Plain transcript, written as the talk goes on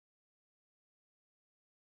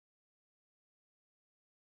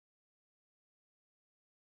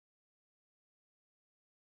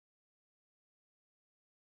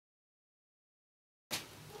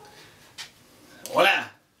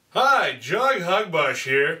Hola. Hi, Jog Hugbush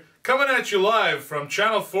here, coming at you live from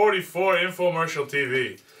Channel 44 Infomercial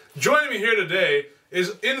TV. Joining me here today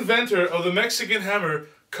is inventor of the Mexican hammer,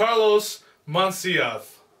 Carlos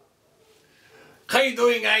Mancias. How you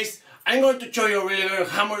doing, guys? I'm going to show you a really good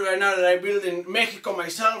hammer right now that I built in Mexico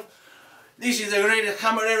myself. This is the greatest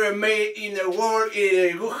hammer ever made in the world. It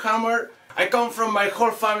is a good hammer. I come from my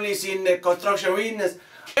whole family's in the construction business.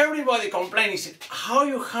 Everybody complains, how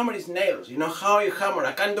you hammer his nails, you know, how you hammer.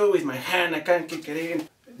 I can't do it with my hand, I can't kick it in.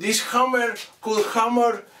 This hammer could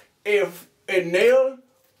hammer a nail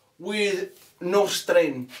with no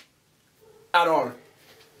strain at all.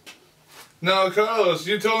 Now, Carlos,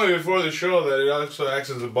 you told me before the show that it also acts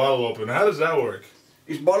as a bottle opener. How does that work?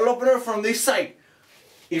 It's bottle opener from this side.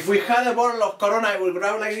 If we had a bottle of Corona, I would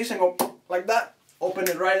grab like this and go like that. Open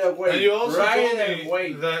it right away. And you also told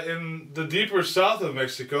me that in the deeper south of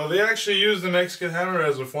Mexico, they actually use the Mexican hammer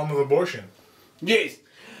as a form of abortion. Yes.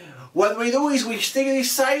 What we do is we stick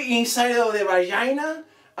this side inside of the vagina,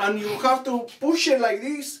 and you have to push it like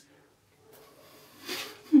this.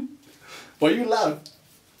 Why you laugh?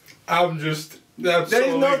 I'm just, that's there so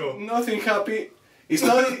is illegal. Nothing happy. It's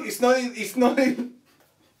not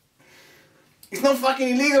fucking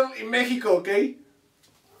illegal in Mexico, okay?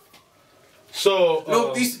 So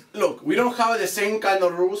look, we don't have the same kind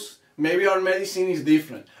of rules. Maybe our medicine is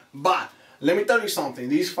different. But let me tell you something,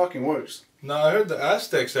 this fucking works. Now I heard the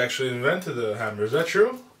Aztecs actually invented the hammer. Is that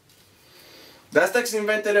true? The Aztecs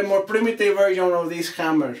invented a more primitive version of this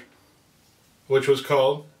hammer. Which was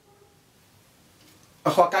called? A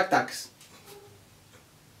Oaxatax.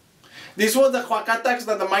 This was the Oaxatax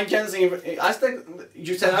that the Mayans Aztec.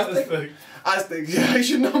 You said Aztec? Aztec. Yeah, I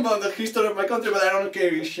should know about the history of my country, but I don't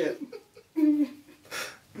care a shit.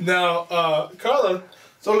 Now, Carla.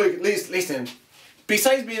 So look, listen.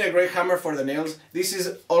 Besides being a great hammer for the nails, this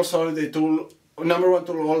is also the tool, #1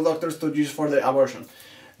 tool all doctors to use for the abortion.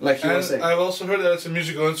 Like he was saying. I've also heard that it's a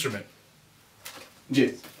musical instrument.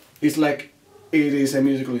 Yes. It's like, it is a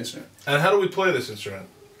musical instrument. And how do we play this instrument?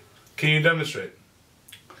 Can you demonstrate?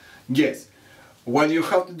 Yes. What you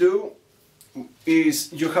have to do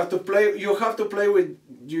is you have to play with,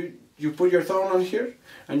 you put your thumb on here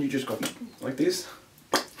and you just go like this.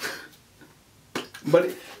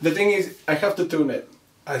 But the thing is, I have to tune it.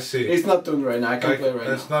 I see. It's not tuned right now, I can't play right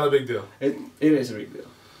now. It's not a big deal. It is a big deal.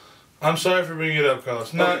 I'm sorry for bringing it up,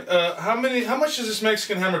 Carlos. Now, okay. How much does this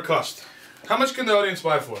Mexican hammer cost? How much can the audience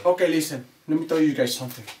buy for it? Okay, listen, let me tell you guys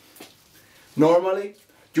something. Normally,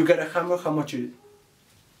 you get a hammer, how much is it?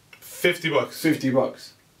 50 bucks. 50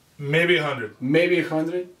 bucks. Maybe 100. Maybe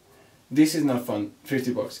 100. This is not fun.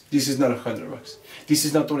 50 bucks. This is not 100 bucks. This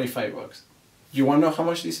is not 25 bucks. You want to know how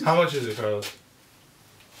much this is? How much is it, Carlos?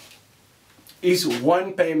 It's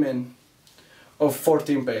one payment of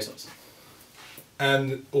 14 pesos.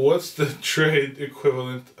 And what's the trade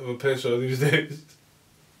equivalent of a peso these days?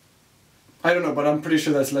 I don't know, but I'm pretty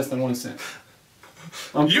sure that's less than 1 cent.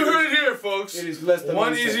 You heard it here, folks. It is less than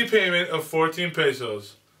 1 1 easy cent. payment of 14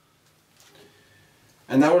 pesos.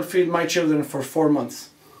 And I will feed my children for 4 months.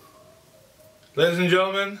 Ladies and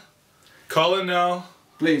gentlemen, call in now.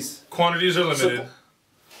 Please. Quantities are limited.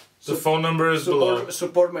 The phone number is below.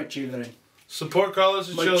 Support my children. Support Carlos'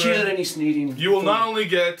 children. My children is needing You will food. not only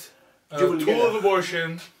get a tool of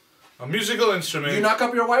abortion, a musical instrument, you knock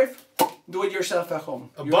up your wife, do it yourself at home.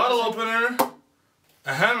 A bottle opener,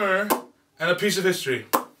 a hammer, and a piece of history.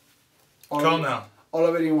 Call now. All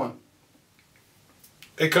of it in one.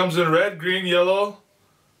 It comes in red, green, yellow.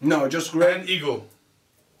 No, just red. And eagle.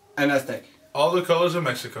 And Aztec. All the colors of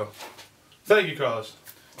Mexico. Thank you, Carlos.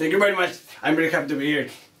 Thank you very much. I'm very happy to be here.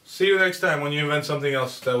 See you next time when you invent something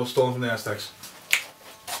else that was stolen from the Aztecs.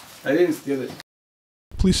 I didn't steal it.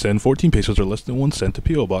 Please send 14 pesos or less than 1 cent to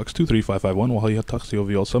P.O. Box 23551, Oaxatax,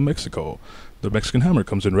 Viosa, Mexico. The Mexican hammer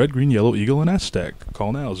comes in red, green, yellow, eagle, and Aztec.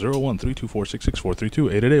 Call now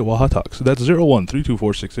 01-324-66432, 888 Oaxatax. That's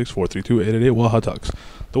 01-324-66432, 888 Oaxatax.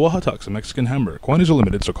 The Oaxatax, a Mexican hammer. Quantities are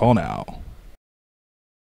limited, so call now.